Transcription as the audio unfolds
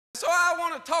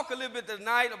want to talk a little bit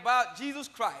tonight about Jesus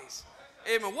Christ.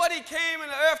 Amen. What he came in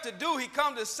the earth to do, he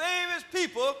come to save his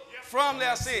people from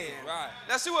their sin. Right.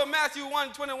 Let's see what Matthew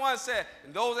 1:21 said.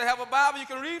 And those that have a Bible, you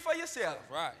can read for yourself.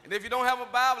 Right. And if you don't have a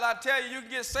Bible, I tell you, you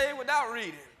can get saved without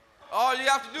reading. All you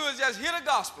have to do is just hear the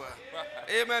gospel.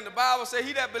 Right. Amen. The Bible says,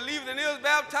 he that believeth and is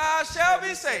baptized shall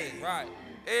be saved. Right.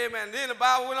 Amen. Then the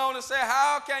Bible went on to say,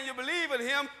 how can you believe in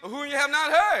him whom you have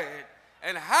not heard?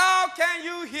 And how can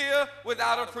you hear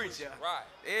without a preacher? Right.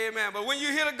 Amen. But when you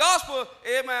hear the gospel,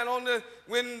 amen,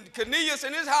 when Cornelius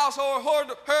and his household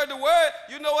heard the word,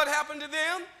 you know what happened to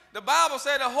them? The Bible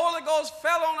said the Holy Ghost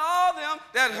fell on all them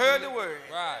that heard the word.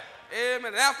 Right. Amen.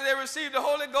 And after they received the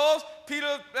Holy Ghost,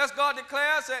 Peter, bless God,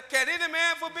 declared, said, can any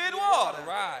man forbid water?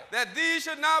 Right. That these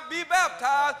should not be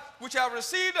baptized, which have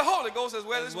received the Holy Ghost as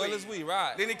well as we.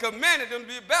 Right. Then he commanded them to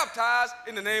be baptized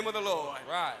in the name of the Lord.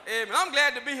 Right. Amen. I'm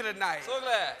glad to be here tonight. So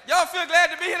glad. Y'all feel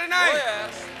glad to be here tonight? Oh,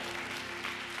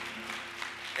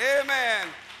 yes. Amen.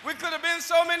 We could have been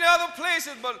so many other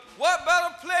places, but what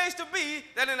better place to be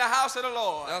than in the house of the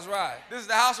Lord? That's right. This is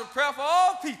the house of prayer for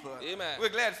all people. Amen. We're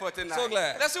glad for it tonight. So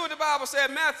glad. Let's see what the Bible said,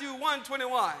 Matthew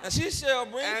 1:21. And she shall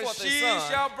bring forth a son. And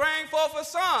she shall bring forth a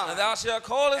son. And thou shalt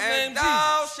call his name Jesus. And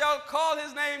thou shalt call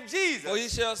his name Jesus. For he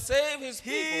shall save his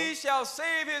people. He shall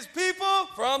save his people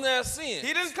from their sins.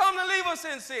 He didn't come to leave us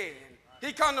in sin.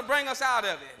 He come to bring us out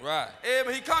of it. Right.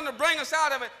 Amen. He come to bring us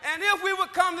out of it. And if we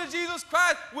would come to Jesus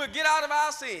Christ, we'll get out of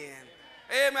our sin.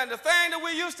 Amen. The thing that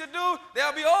we used to do,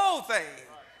 there'll be old things.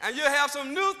 And you'll have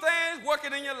some new things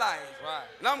working in your life. Right.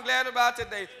 And I'm glad about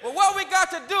today. But what we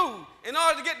got to do in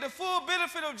order to get the full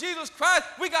benefit of Jesus Christ,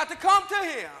 we got to come to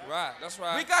him. Right. That's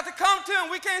right. We got to come to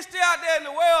him. We can't stay out there in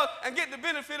the world and get the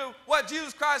benefit of what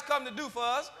Jesus Christ come to do for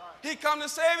us. He come to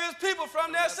save his people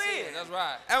from their sin. That's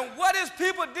right. And what his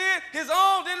people did, his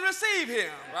own didn't receive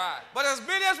him. Right. But as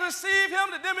many as received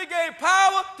him, to them he gave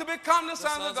power to become the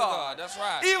sons of God. That's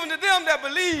right. Even to them that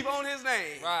believe on his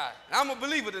name. Right. And I'm a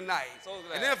believer tonight. So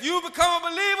glad. And if you become a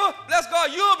believer, bless God,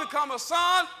 you'll become a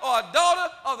son or a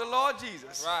daughter of the Lord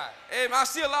Jesus. Right. Amen. I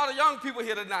see a lot of young people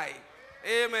here tonight.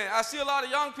 Amen. I see a lot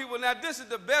of young people. Now, this is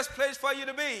the best place for you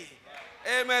to be.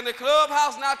 Amen. The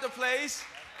clubhouse, not the place.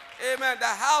 Amen. The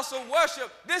house of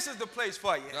worship, this is the place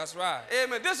for you. That's right.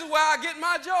 Amen. This is where I get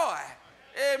my joy.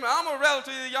 Amen. I'm a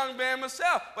relatively young man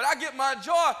myself, but I get my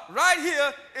joy right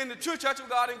here in the true church of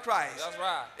God in Christ. That's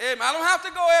right. Amen. I don't have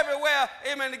to go everywhere,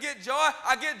 amen, to get joy.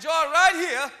 I get joy right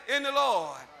here in the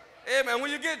Lord. Amen.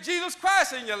 When you get Jesus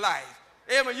Christ in your life,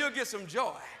 amen, you'll get some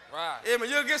joy. Right. Amen.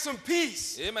 You'll get some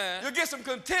peace. Amen. You'll get some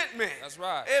contentment. That's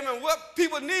right. Amen. What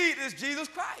people need is Jesus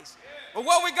Christ. But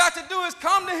what we got to do is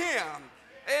come to him.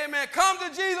 Amen. Come to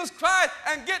Jesus Christ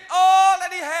and get all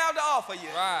that he has to offer you.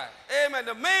 Right. Amen.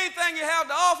 The main thing he has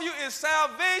to offer you is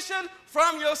salvation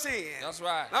from your sin. That's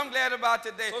right. I'm glad about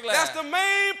today. So glad. That's the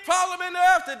main problem in the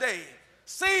earth today.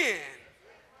 Sin.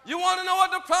 You want to know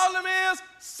what the problem is?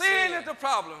 Sin is the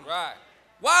problem. Right.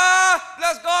 Why,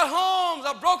 bless God, homes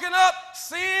are broken up?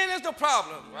 Sin is the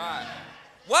problem. Right.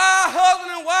 Why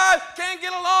husband and wife can't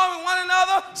get along with one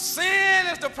another? Sin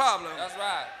is the problem. That's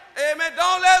right. Amen.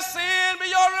 Don't let sin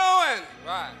be your ruin.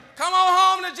 Right. Come on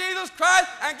home to Jesus Christ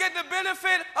and get the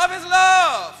benefit of his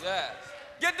love. Yes.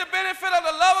 Get the benefit of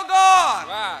the love of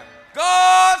God. Right.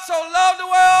 God so loved the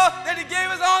world that he gave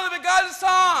his only begotten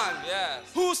Son. Yes.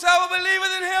 Whosoever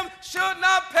believeth in him should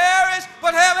not perish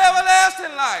but have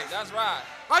everlasting life. That's right.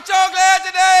 Aren't y'all glad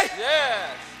today?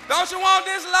 Yes. Don't you want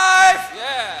this life?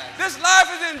 Yes. This life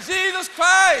is in Jesus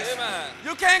Christ. Amen.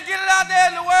 You can't get it out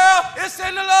there in the world. It's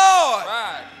in the Lord.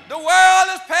 Right. The world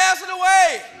is passing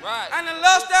away. Right. And the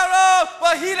lust thereof,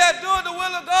 but he that doeth the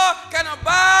will of God can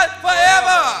abide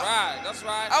forever. Right. That's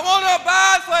right. I want to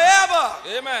abide forever.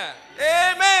 Amen.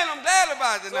 Amen. I'm glad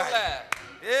about it tonight. So glad.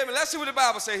 Amen. Let's see what the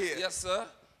Bible says here. Yes, sir.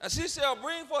 And she shall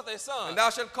bring forth a son. And thou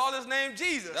shalt call his name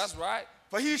Jesus. That's right.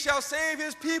 For he shall save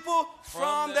his people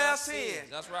from their sins.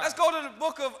 That's right. Let's go to the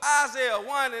book of Isaiah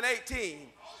 1:18.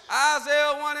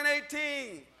 Isaiah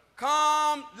 1:18.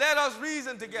 Come, let us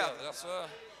reason together. Yes, sir.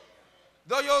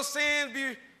 Though your sins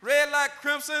be red like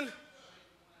crimson,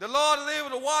 the Lord is able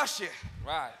to wash you.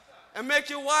 Right. And make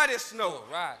you white as snow.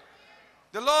 Right.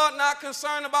 The Lord not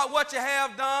concerned about what you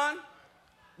have done.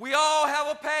 We all have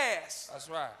a past. That's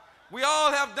right. We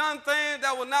all have done things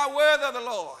that were not worthy of the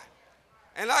Lord.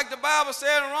 And like the Bible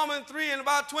said in Romans 3 and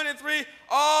about 23,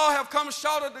 all have come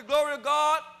short of the glory of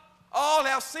God. All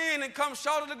have sinned and come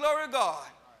short of the glory of God.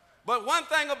 But one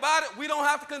thing about it, we don't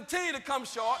have to continue to come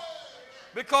short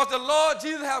because the Lord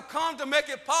Jesus has come to make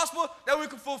it possible that we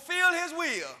can fulfill his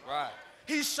will. Right.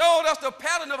 He showed us the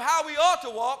pattern of how we ought to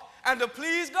walk and to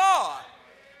please God.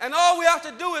 And all we have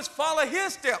to do is follow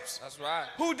his steps. That's right.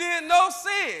 Who did no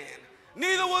sin,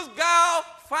 neither was guile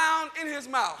found in his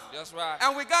mouth. That's right.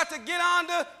 And we got to get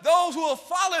under those who are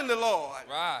following the Lord.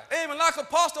 Right. Amen. Like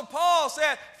Apostle Paul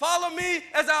said, follow me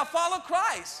as I follow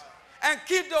Christ, and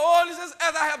keep the ordinances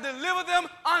as I have delivered them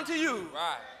unto you.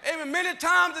 Right. Amen. Many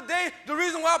times today, the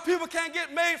reason why people can't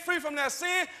get made free from their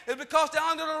sin is because they're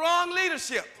under the wrong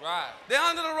leadership. Right. They're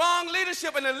under the wrong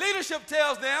leadership, and the leadership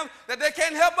tells them that they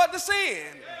can't help but to sin.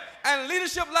 And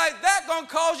leadership like that gonna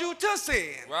cause you to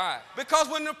sin. Right. Because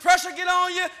when the pressure get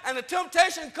on you and the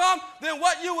temptation come, then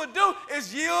what you would do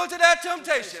is yield to that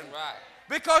temptation. Right.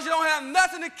 Because you don't have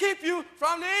nothing to keep you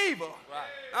from the evil. Right.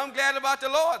 I'm glad about the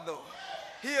Lord though.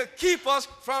 He'll keep us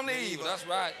from the evil. That's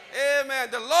right. Amen.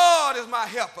 The Lord is my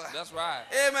helper. That's right.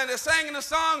 Amen. They're singing the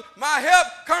song, my help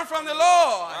come from the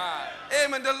Lord. Right.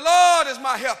 Amen. The Lord is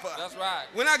my helper. That's right.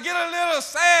 When I get a little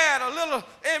sad, a little,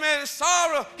 amen,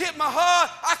 sorrow hit my heart,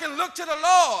 I can look to the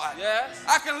Lord. Yes.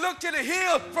 I can look to the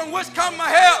hill from which come my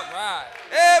help. Right.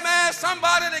 Amen.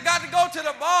 Somebody that got to go to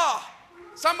the bar.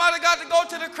 Somebody got to go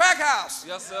to the crack house.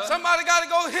 Yes, sir. Somebody got to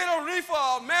go hit a reefer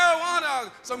or marijuana,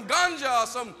 or some ganja, or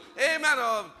some, amen,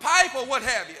 a pipe or what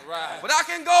have you. Right. But I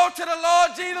can go to the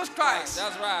Lord Jesus Christ.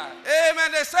 That's right.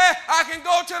 Amen. They say I can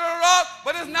go to the rock,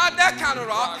 but it's not that kind of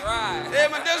rock. Right.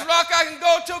 Amen. This rock I can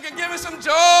go to can give me some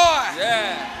joy.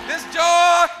 Yeah. This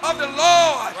joy of the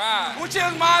Lord, Right. which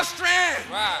is my strength.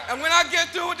 Right. And when I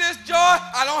get through with this joy,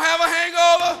 I don't have a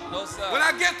hangover. No, sir. When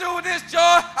I get through with this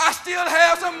joy, I still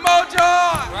have some more joy.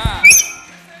 Right.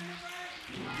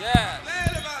 Yeah.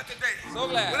 Glad about today. So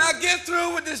glad. When I get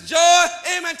through with this joy,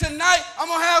 amen, tonight, I'm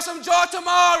going to have some joy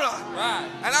tomorrow. Right.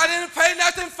 And I didn't pay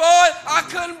nothing for it. I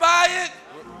couldn't buy it.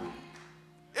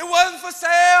 It wasn't for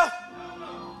sale.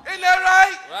 Isn't that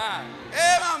right? Right.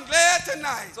 Amen. I'm glad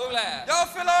tonight. So glad. Y'all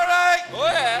feel all right? Oh,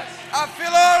 yes. I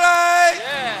feel all right.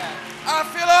 Yeah. I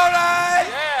feel all right.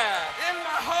 Yeah. In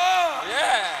my heart.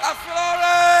 Yeah. I feel all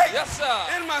right. Yes, sir.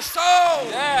 In my soul.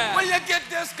 Yeah. When you get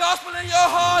this gospel in your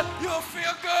heart, you'll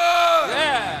feel good.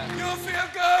 Yeah. You'll feel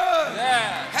good.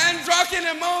 Yeah. Hadn't drunk in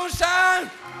the moonshine.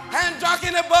 Hadn't drunk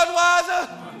in the Budweiser.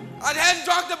 I hadn't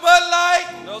drunk the Bud Light.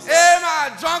 No, sir. I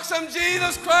drunk some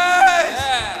Jesus Christ.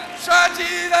 Yeah. Try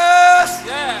Jesus.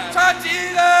 Yeah. Try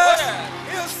Jesus. Yeah.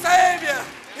 He'll save you.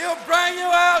 He'll bring you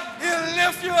out. He'll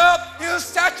lift you up. He'll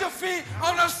set your feet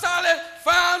on a solid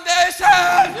foundation.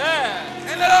 Yeah.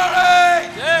 Isn't it all right?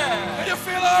 Yeah. Do you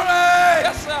feel all right?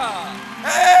 Yes, sir.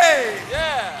 Hey.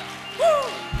 Yeah. Woo.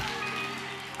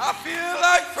 I feel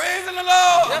like praising the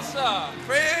Lord. Yes, sir.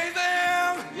 Praise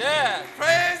Him. Yeah.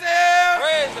 Praise Him.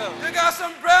 Praise Him. You got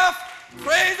some breath.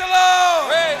 Praise the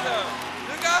Lord. Praise Him.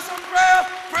 You got some breath.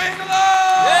 Praise the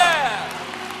Lord. Yeah.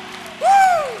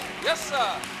 Woo. Yes,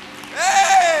 sir.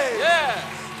 Hey. Yes.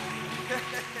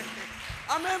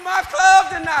 I'm in my club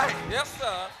tonight. Yes,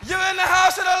 sir. You're in the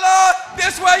house of the Lord.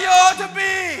 This where you ought to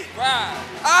be. Right.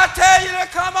 I tell you to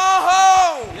come on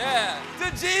home. Yeah. To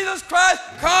Jesus Christ.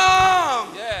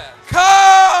 Come. Yeah.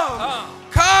 Come. Come.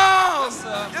 Come. Yes,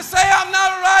 sir. You say I'm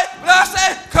not right, but I say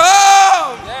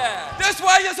come. Yeah. This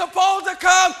way you're supposed to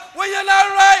come. When you're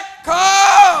not right,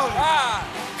 come. Right.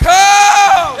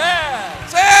 Come. Yeah.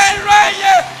 Say I ain't right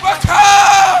yet, but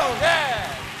come. Yeah.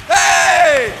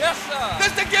 Hey. Yes, sir.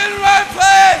 This to get in the right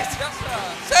place. Yes,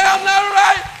 sir. Say I'm not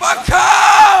right, but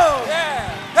come. Yeah.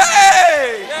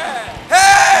 Hey. Yeah.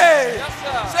 Hey. Yes,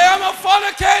 sir. Say I'm a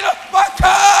fornicator, but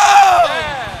come.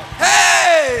 Yeah.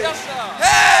 Hey. Yes, sir.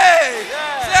 Hey.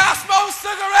 Yeah. Say I smoke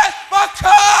cigarettes, but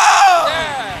come.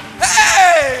 Yeah.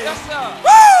 Hey. Yes, sir.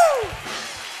 Woo.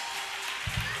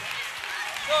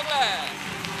 So glad.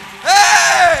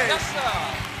 Hey. Yes, sir.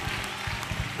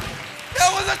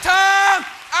 There was a time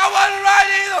I wasn't right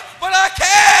either, but I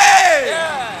came.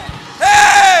 Yeah.